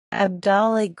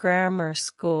Abdali Grammar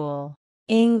School.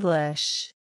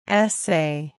 English.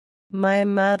 Essay. My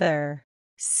Mother.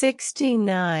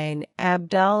 69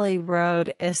 Abdali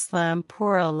Road,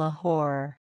 Islampura,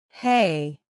 Lahore.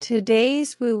 Hey,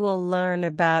 today's we will learn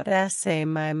about essay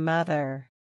My Mother.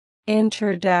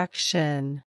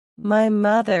 Introduction. My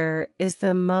mother is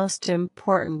the most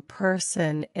important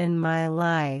person in my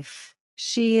life.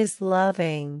 She is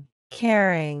loving,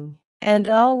 caring, and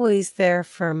always there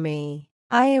for me.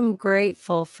 I am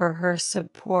grateful for her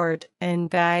support and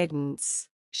guidance.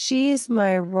 She is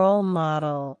my role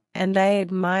model, and I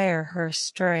admire her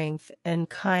strength and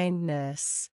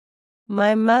kindness.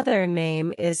 My mother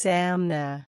name is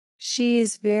Amna. She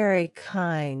is very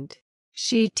kind.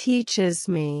 She teaches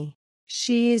me.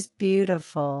 She is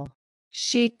beautiful.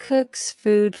 She cooks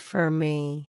food for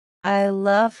me. I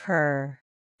love her.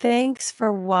 Thanks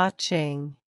for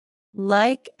watching.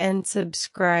 Like and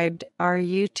subscribe our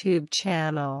YouTube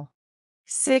channel.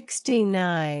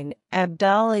 69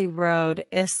 Abdali Road,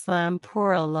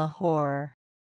 Islampura, Lahore.